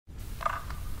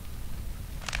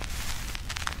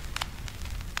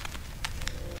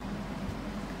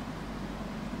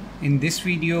In this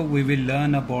video we will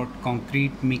learn about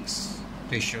concrete mix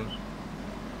ratio.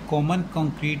 Common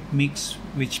concrete mix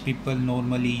which people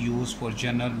normally use for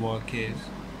general work is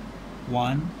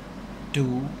 1,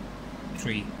 2,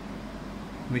 3,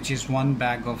 which is 1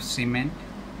 bag of cement,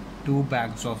 2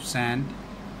 bags of sand,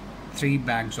 3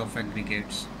 bags of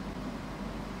aggregates.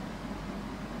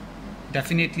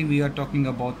 Definitely we are talking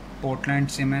about Portland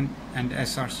cement and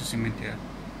SRC cement here.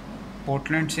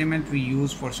 Portland cement we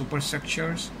use for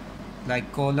superstructures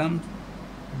like columns,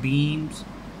 beams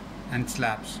and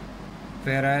slabs,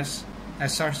 whereas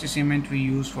SRC cement we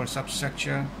use for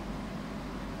substructure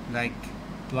like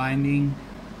blinding,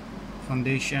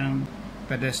 foundation,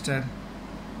 pedestal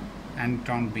and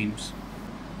ground beams.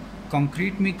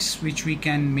 Concrete mix which we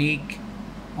can make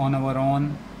on our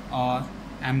own are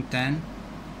M10,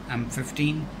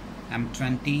 M15,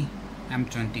 M20,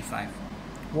 M25.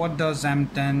 What does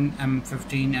M10,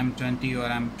 M15, M20 or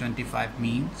M25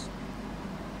 means?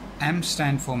 M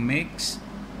stand for mix,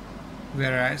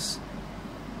 whereas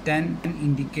 10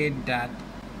 indicate that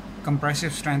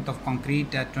compressive strength of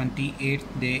concrete at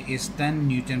 28th day is 10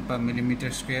 Newton per millimeter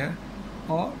square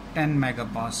or 10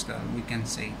 megapascal we can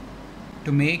say.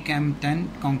 To make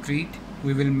M10 concrete,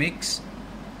 we will mix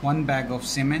 1 bag of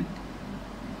cement,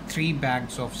 3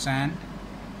 bags of sand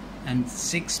and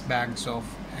 6 bags of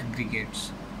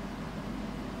aggregates.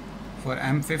 For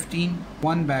M15,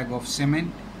 1 bag of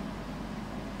cement,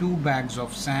 2 bags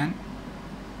of sand,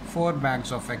 4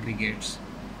 bags of aggregates.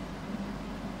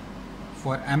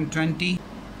 For M20,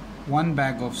 1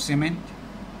 bag of cement,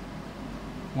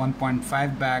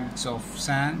 1.5 bags of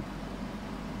sand,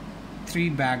 3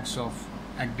 bags of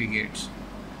aggregates.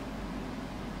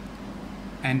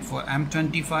 And for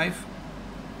M25,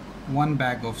 1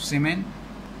 bag of cement,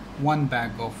 1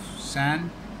 bag of sand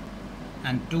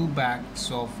and 2 bags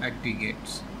of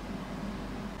aggregates.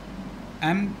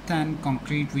 M10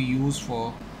 concrete we use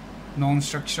for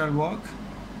non-structural work,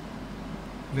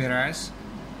 whereas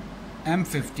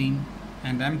M15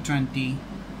 and M20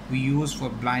 we use for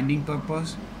blinding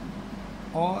purpose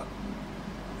or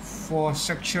for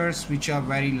structures which are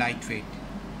very lightweight.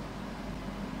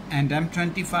 And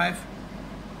M25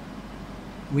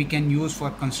 we can use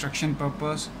for construction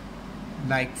purpose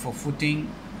like for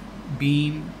footing,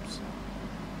 beams,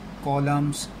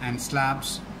 columns and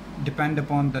slabs, depend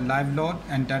upon the live load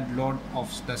and dead load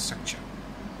of the structure.